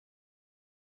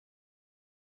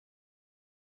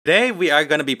Today we are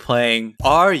going to be playing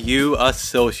Are You a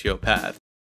Sociopath?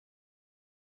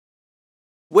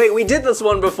 Wait, we did this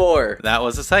one before! That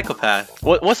was a psychopath.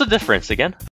 What's the difference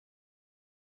again?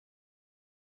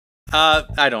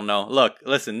 I don't know. Look,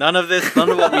 listen, none of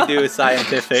what we do is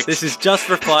scientific. This is just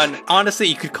for fun. Honestly,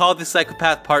 you could call this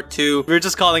Psychopath Part 2. We're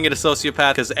just calling it a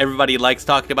sociopath because everybody likes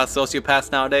talking about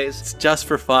sociopaths nowadays. It's just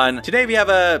for fun. Today we have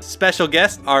a special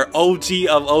guest, our OG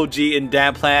of OG in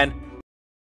Danplan,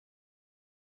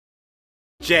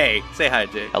 Jay. Say hi,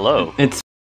 Jay. Hello. It's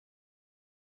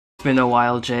been a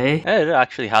while, Jay. It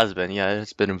actually has been, yeah,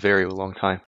 it's been a very long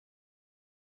time.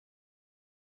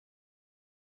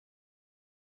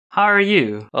 How are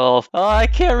you? Oh, I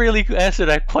can't really answer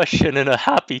that question in a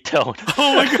happy tone.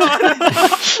 Oh my god!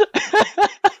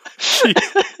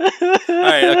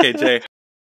 Alright, okay, Jay.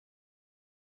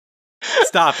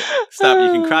 Stop it. Stop it.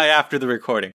 You can cry after the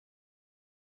recording.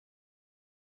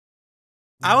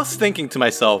 I was thinking to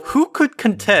myself, who could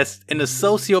contest in a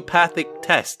sociopathic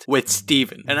test with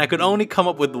Steven? And I could only come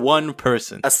up with one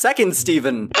person. A second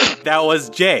Steven! That was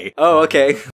Jay. Oh,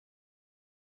 okay.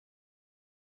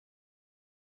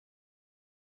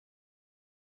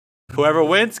 Whoever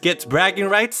wins gets bragging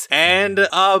rights and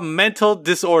a mental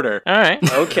disorder. Alright.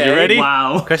 Okay. You ready?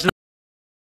 Wow. Question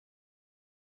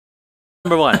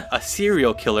number 1. A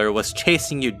serial killer was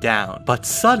chasing you down, but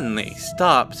suddenly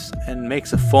stops and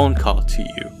makes a phone call to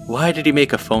you. Why did he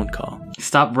make a phone call?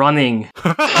 Stop running.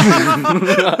 Actually,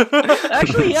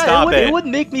 yeah, Stop it would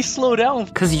make me slow down.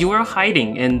 Because you were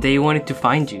hiding and they wanted to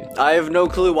find you. I have no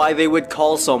clue why they would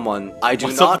call someone.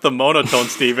 What's up with the monotone,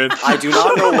 Steven? I do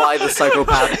not know why the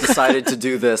psychopath decided to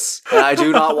do this, and I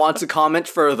do not want to comment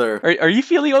further. Are you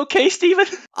feeling okay, Steven?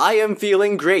 I am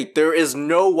feeling great. There is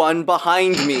no one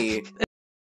behind me.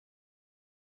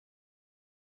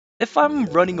 If I'm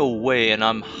running away and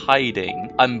I'm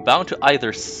hiding, I'm bound to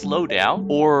either slow down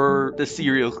or the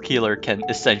serial killer can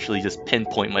essentially just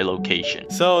pinpoint my location.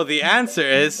 So the answer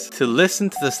is to listen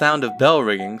to the sound of bell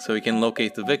ringing so we can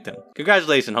locate the victim.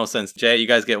 Congratulations, Hosen and Jay. You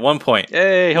guys get 1 point.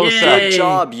 Hey, Hosen. Yay. Good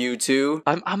job, you two.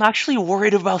 I'm actually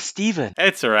worried about Steven.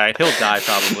 It's alright. He'll die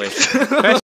probably.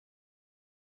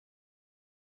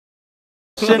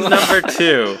 Question number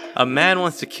 2. A man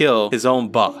wants to kill his own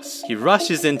boss. He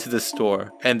rushes into the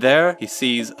store, and there he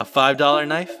sees a $5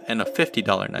 knife and a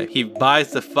 $50 knife. He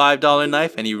buys the $5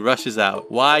 knife and he rushes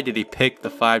out. Why did he pick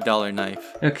the $5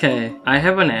 knife? Okay, I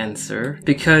have an answer.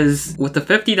 Because with the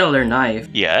 $50 knife,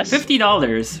 Yes?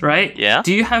 $50, right? Yeah?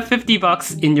 Do you have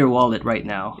 $50 in your wallet right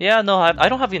now? Yeah, no, I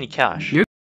don't have any cash.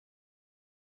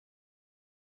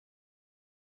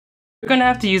 You're gonna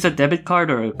have to use a debit card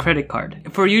or a credit card.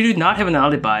 For you to not have an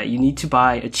alibi, you need to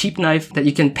buy a cheap knife that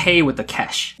you can pay with the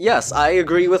cash. Yes, I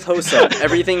agree with Hosen.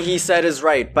 Everything he said is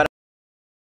right, but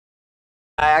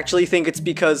I actually think it's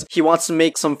because he wants to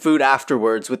make some food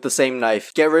afterwards with the same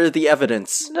knife. Get rid of the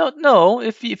evidence. No,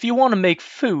 if you want to make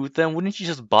food, then wouldn't you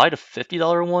just buy the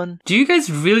 $50 one? Do you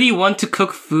guys really want to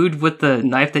cook food with the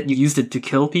knife that you used it to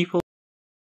kill people?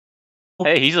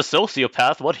 Hey, he's a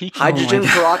sociopath, what he can... Hydrogen my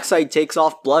God. peroxide takes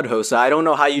off blood, Hosen. I don't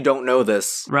know how you don't know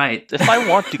this. Right. If I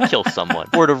want to kill someone,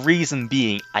 for the reason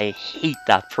being I hate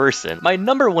that person, my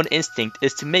number 1 instinct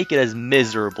is to make it as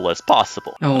miserable as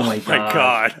possible. Oh my god. My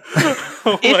god.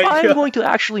 Oh If my I'm god. going to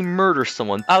actually murder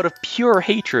someone out of pure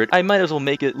hatred, I might as well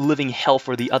make it living hell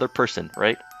for the other person,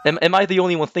 right? Am I the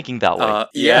only one thinking that way?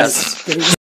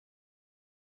 Yes.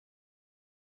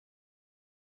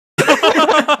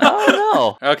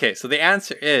 Oh no! Okay, so the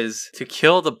answer is to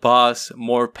kill the boss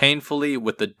more painfully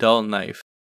with a dull knife.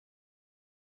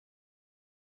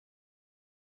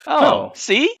 Oh,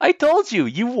 see? I told you,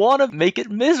 you want to make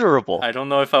it miserable. I don't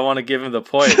know if I want to give him the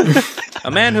point. A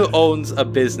man who owns a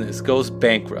business goes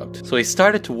bankrupt, so he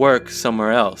started to work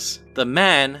somewhere else. The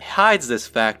man hides this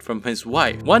fact from his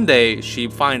wife. One day, she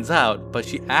finds out, but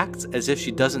she acts as if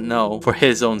she doesn't know for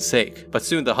his own sake. But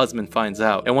soon the husband finds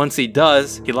out, and once he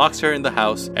does, he locks her in the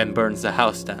house and burns the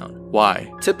house down.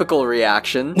 Why? Typical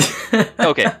reaction.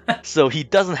 Okay, so he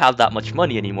doesn't have that much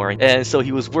money anymore, and so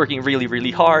he was working really,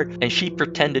 really hard, and she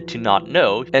pretended to not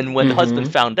know, and when the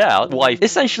husband found out, wife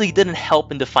essentially didn't help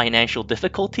in the financial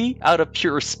difficulty. Out of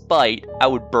pure spite, I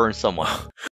would burn someone.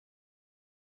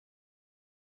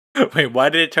 Wait, why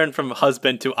did it turn from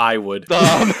husband to I would? The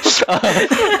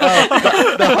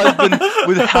husband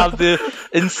would have the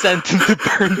incentive to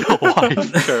burn the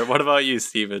wife. Sure. What about you,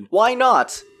 Steven? Why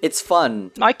not? It's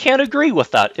fun. I can't agree with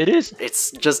that. It is.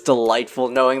 It's just delightful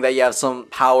knowing that you have some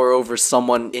power over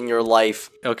someone in your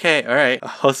life. Okay, alright.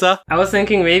 Hosa? I was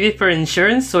thinking maybe for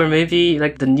insurance, or maybe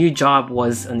like the new job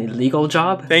was an illegal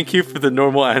job. Thank you for the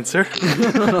normal answer.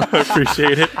 I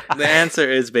appreciate it. The answer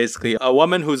is basically a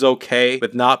woman who's okay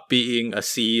with not being a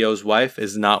CEO's wife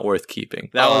is not worth keeping.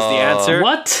 That was the answer.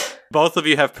 What? Both of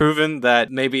you have proven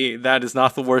that maybe that is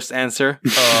not the worst answer.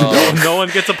 No one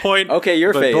gets a point. Okay,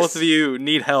 your but face. both of you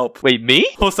need help. Wait, me?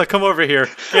 Hosa, come over here.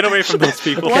 Get away from those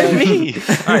people. Why me?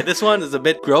 Alright, this one is a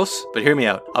bit gross, but hear me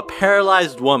out. A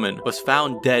paralyzed woman was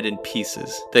found dead in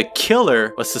pieces. The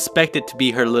killer was suspected to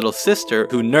be her little sister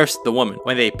who nursed the woman.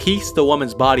 When they pieced the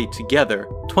woman's body together,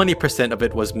 20% of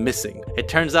it was missing. It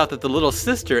turns out that the little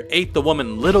sister ate the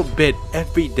woman little bit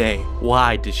every day.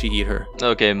 Why did she eat her?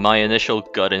 Okay, my initial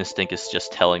gut instinct is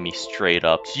just telling me straight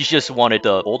up. She just wanted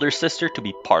the older sister to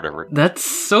be part of her. That's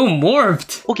so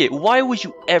morphed. Okay, why would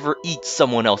you ever eat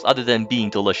someone else other than being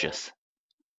delicious?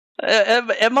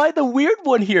 Am I the weird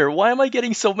one here? Why am I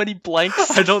getting so many blank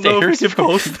I don't know if we stares can from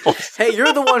post. people? Hey,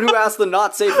 you're the one who asked the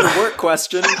not safe for work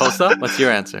question. Hosa, what's your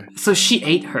answer? So she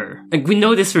ate her. Like, we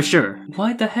know this for sure.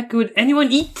 Why the heck would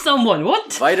anyone eat someone?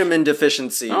 What? Vitamin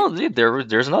deficiency. Oh, dude,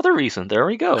 there's another reason. There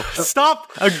we go.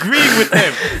 Stop agreeing with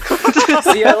him.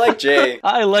 See, I like Jay.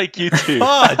 I like you too.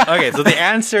 Fudge. Okay, so the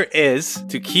answer is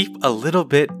to keep a little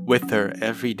bit with her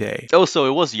every day. Oh, so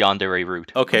it was yandere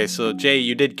root. Okay, so Jay,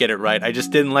 you did get it right. I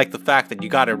just didn't like the fact that you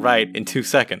got it right in 2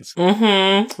 seconds.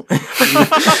 Jay,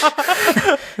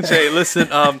 listen,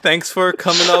 thanks for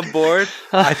coming on board.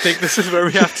 I think this is where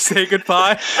we have to say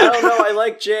goodbye. I don't know, I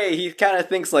like Jay. He kind of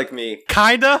thinks like me.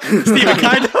 Kinda? Steven,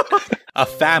 kinda? A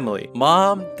family.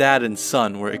 Mom, dad, and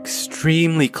son were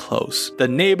extremely close. The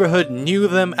neighborhood knew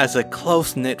them as a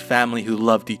close-knit family who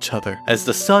loved each other. As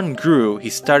the son grew, he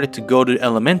started to go to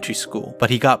elementary school, but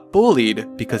he got bullied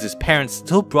because his parents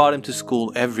still brought him to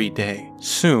school every day.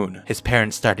 Soon, his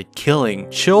parents started killing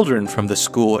children from the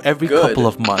school every couple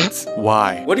of months.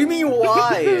 Why? What do you mean,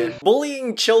 why?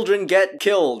 Bullying children get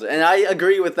killed, and I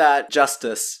agree with that,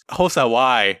 Justice. Hosa,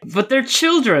 why? But they're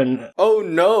children. Oh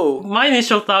no. My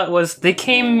initial thought was they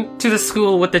came to the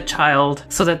school with the child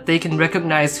so that they can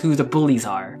recognize who the bullies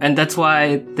are. And that's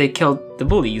why they killed the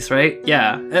bullies, right?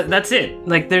 Yeah, that's it.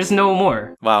 Like, there's no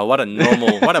more. Wow, what a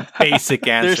normal, what a basic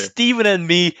answer. There's Steven and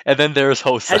me, and then there's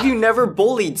Hosa. Have you never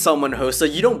bullied someone,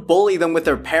 Hosa? You don't bully them with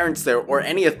their parents there or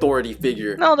any authority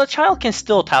figure. No, the child can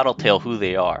still tattletale who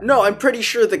they are. No, I'm pretty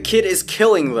sure the kid is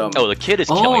killing them. Oh, the kid is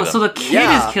killing them. So the kid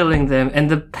Yeah. is killing them, and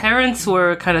the parents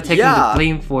were kind of taking the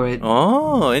blame for it.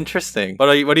 Oh, interesting.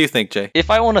 What do you think, Jay? If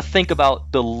I want to think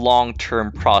about the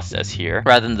long-term process here,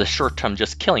 rather than the short-term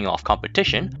just killing off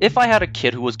competition, if I had a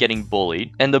kid who was getting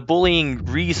bullied, and the bullying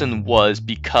reason was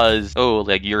because, oh,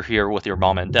 like you're here with your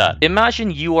mom and dad.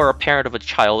 Imagine you are a parent of a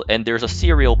child and there's a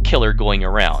serial killer going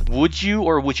around. Would you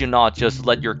or would you not just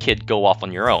let your kid go off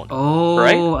on your own? Oh,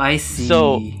 right? I see.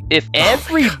 So, if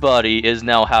everybody is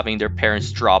now having their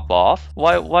parents drop off,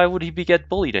 why would he get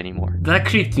bullied anymore? That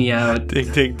creeped me out.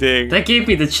 Ding, ding, ding. That gave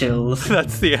me the chills.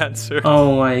 That's the answer.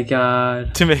 Oh my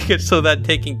god. To make it so that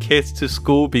taking kids to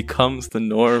school becomes the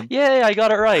norm. Yay, I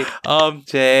got it right.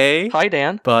 Jay. Hi,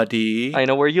 Dan. Buddy. I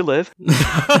know where you live.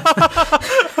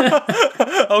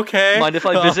 Okay. Mind if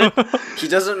I visit? He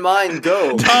doesn't mind,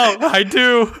 go. Oh, I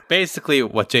do. Basically,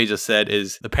 what Jay just said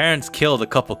is the parents killed a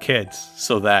couple kids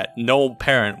so that no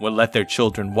parent would let their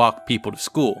children walk people to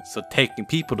school. So taking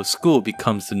people to school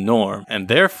becomes the norm, and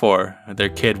therefore their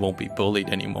kid won't be bullied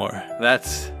anymore.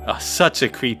 That's such a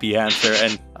creepy answer,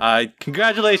 and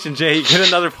congratulations, Jay. You get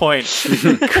another point.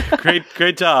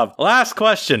 Great job. Last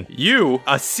question. You,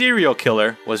 a serial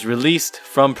killer, was released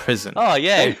from prison. Oh,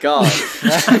 yay. Thank God.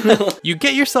 You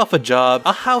get yourself a job,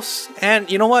 a house, and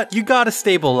you know what? You got a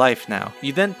stable life now.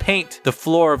 You then paint the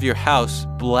floor of your house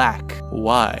black.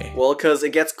 Why? Well, because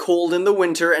it gets cold in the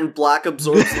winter and black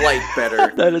absorbs light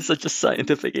better. That is such a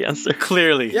scientific answer.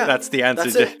 Clearly, Yeah, that's the answer.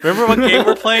 that's Jay. it. Remember what game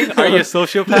we're playing? Are you a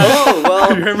sociopath? Oh,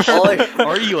 well,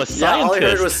 Are you a scientist? yeah, all I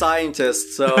heard was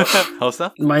scientist, so...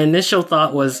 Hosa? My initial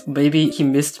thought was maybe he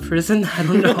missed prison. I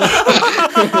don't know.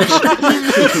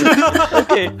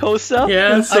 Okay, Hosa.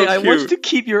 Yeah, so I want you cute. to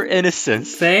keep your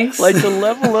innocence. Thanks. Like the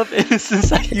level of innocence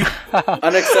that you have.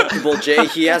 Unacceptable, Jay.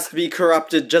 He has to be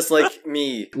corrupted just like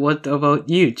me. What about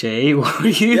you, Jay? What do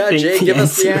you Yeah, think? Jay, give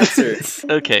us the answer.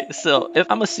 Okay, so if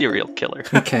I'm a serial killer,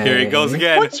 Okay. Here he goes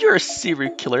again. once you're a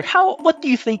serial killer, what do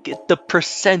you think the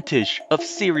percentage of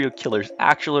serial killers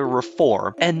actually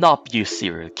reform and not be a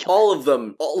serial killer? All of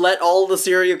them. Let all the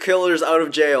serial killers out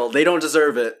of jail. They don't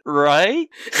deserve it. Right?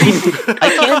 Really? I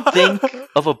can't think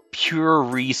of a pure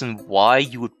reason why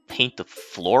you would paint the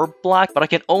floor black, but I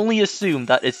can only assume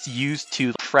that it's used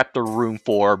to prep the room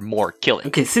for more killing.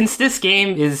 Okay, since this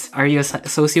game is Are You a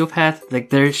Sociopath? Like,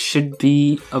 there should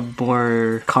be a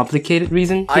more complicated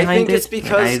reason behind it. I think it's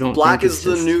because black is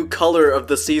the new color of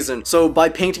the season. So by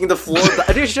painting the floor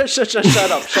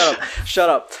shut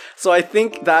up. So I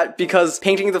think that because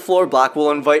painting the floor black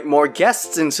will invite more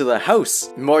guests into the house.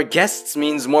 More guests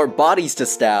means more bodies to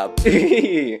stab.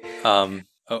 Okay.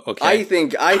 I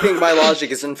think my logic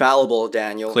is infallible,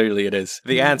 Daniel. Clearly it is.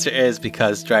 The answer is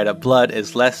because dried up blood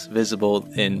is less visible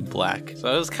in black.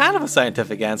 So it was kind of a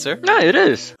scientific answer. Yeah, it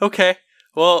is. Okay.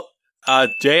 Well,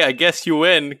 Jay, I guess you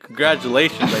win.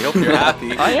 Congratulations. I hope you're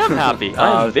happy. I am happy.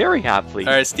 I am very happy.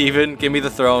 All right, Steven, give me the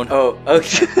throne. Oh,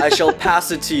 okay. I shall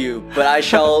pass it to you, but I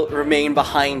shall remain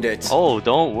behind it. Oh,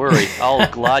 don't worry. I'll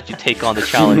glad you take on the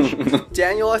challenge.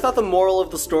 Daniel, I thought the moral of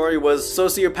the story was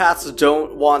sociopaths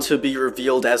don't want to be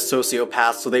revealed as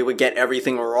sociopaths, so they would get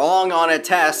everything wrong on a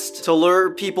test to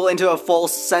lure people into a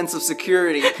false sense of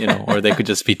security. You know, or they could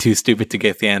just be too stupid to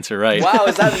get the answer right. Wow,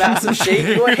 is that massive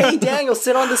shade? You went, hey, Daniel,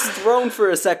 sit on this throne for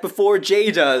a sec before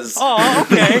Jay does. Oh,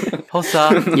 okay.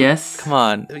 Hosa, Yes? come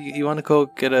on. You want to go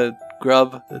get a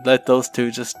grub? Let those two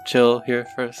just chill here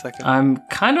for a second. I'm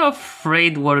kind of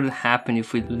afraid what would happen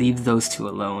if we leave those two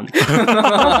alone.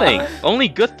 Nothing. Only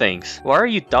good things. Why are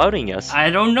you doubting us? I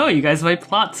don't know, you guys might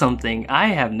plot something. I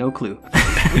have no clue.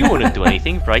 We wouldn't do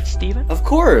anything, right, Steven? Of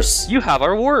course. You have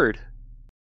our word.